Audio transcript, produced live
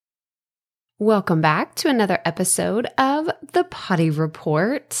Welcome back to another episode of the Potty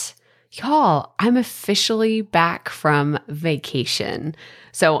Report. Y'all, I'm officially back from vacation.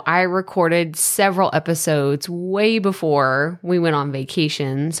 So I recorded several episodes way before we went on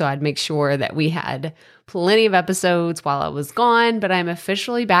vacation, so I'd make sure that we had plenty of episodes while I was gone, but I'm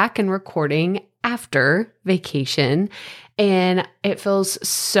officially back and recording after vacation, and it feels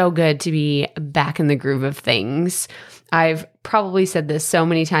so good to be back in the groove of things. I've probably said this so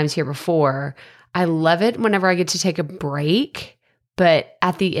many times here before. I love it whenever I get to take a break, but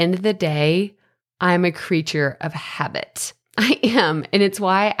at the end of the day, I'm a creature of habit. I am, and it's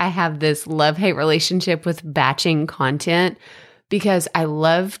why I have this love-hate relationship with batching content, because I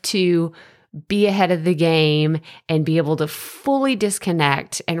love to be ahead of the game and be able to fully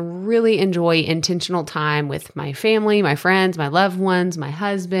disconnect and really enjoy intentional time with my family, my friends, my loved ones, my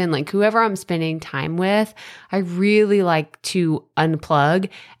husband, like whoever I'm spending time with. I really like to unplug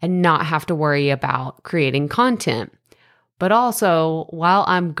and not have to worry about creating content. But also, while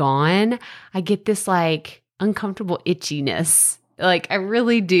I'm gone, I get this like uncomfortable itchiness. Like I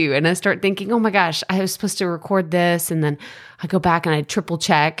really do. And I start thinking, oh my gosh, I was supposed to record this. And then I go back and I triple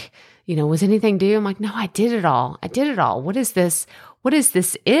check, was anything due? I'm like, no, I did it all. What is this? What is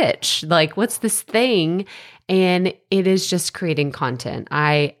this itch? Like, what's this thing? And it is just creating content.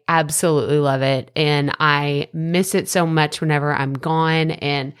 I absolutely love it. And I miss it so much whenever I'm gone,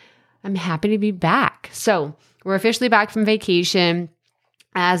 and I'm happy to be back. So we're officially back from vacation.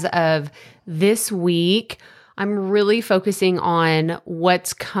 As of this week, I'm really focusing on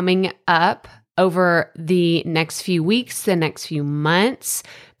what's coming up over the next few weeks, the next few months,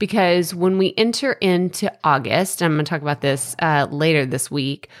 because when we enter into August, and I'm going to talk about this later this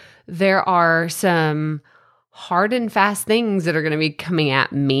week, there are some hard and fast things that are going to be coming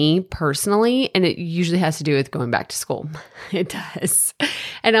at me personally, and it usually has to do with going back to school. It does.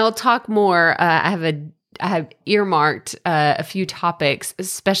 And I'll talk more. I have earmarked a few topics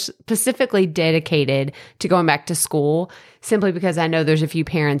specifically dedicated to going back to school, simply because I know there's a few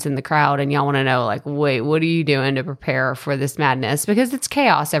parents in the crowd and y'all want to know, like, wait, what are you doing to prepare for this madness? Because it's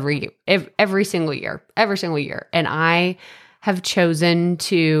chaos every single year. And I have chosen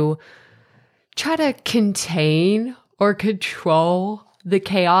to try to contain or control the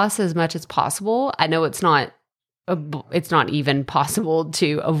chaos as much as possible. I know it's not even possible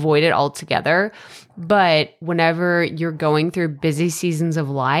to avoid it altogether. But whenever you're going through busy seasons of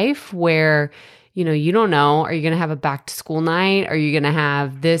life where, you don't know, are you going to have a back to school night? Are you going to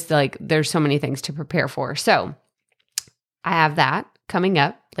have this? Like, there's so many things to prepare for. So I have that coming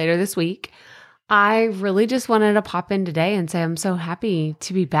up later this week. I really just wanted to pop in today and say I'm so happy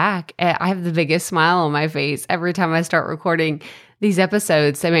to be back. I have the biggest smile on my face every time I start recording these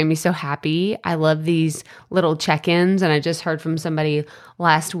episodes. They make me so happy. I love these little check-ins. And I just heard from somebody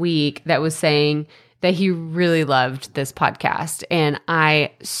last week that was saying that he really loved this podcast. And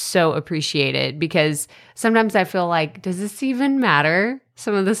I so appreciate it, because sometimes I feel like, does this even matter?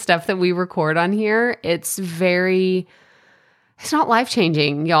 Some of the stuff that we record on here, it's not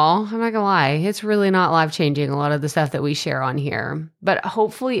life-changing, y'all. I'm not gonna lie. It's really not life-changing, a lot of the stuff that we share on here. But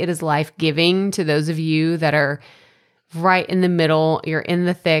hopefully it is life-giving to those of you that are right in the middle. You're in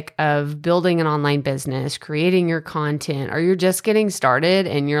the thick of building an online business, creating your content, or you're just getting started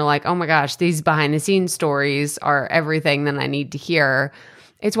and you're like, oh my gosh, these behind the scenes stories are everything that I need to hear.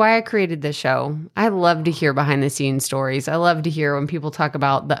 It's why I created this show. I love to hear behind the scenes stories. I love to hear when people talk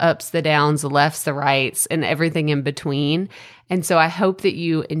about the ups, the downs, the lefts, the rights, and everything in between. And so I hope that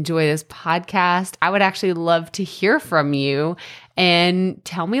you enjoy this podcast. I would actually love to hear from you and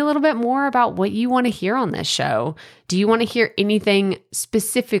tell me a little bit more about what you want to hear on this show. Do you want to hear anything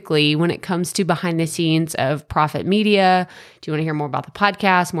specifically when it comes to behind the scenes of Prophet Media? Do you want to hear more about the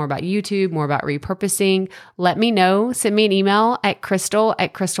podcast, more about YouTube, more about repurposing? Let me know. Send me an email at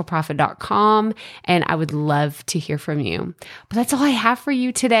crystal@crystalprophet.com, and I would love to hear from you. But that's all I have for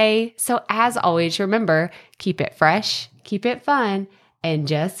you today. So as always, remember, keep it fresh, keep it fun, and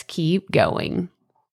just keep going.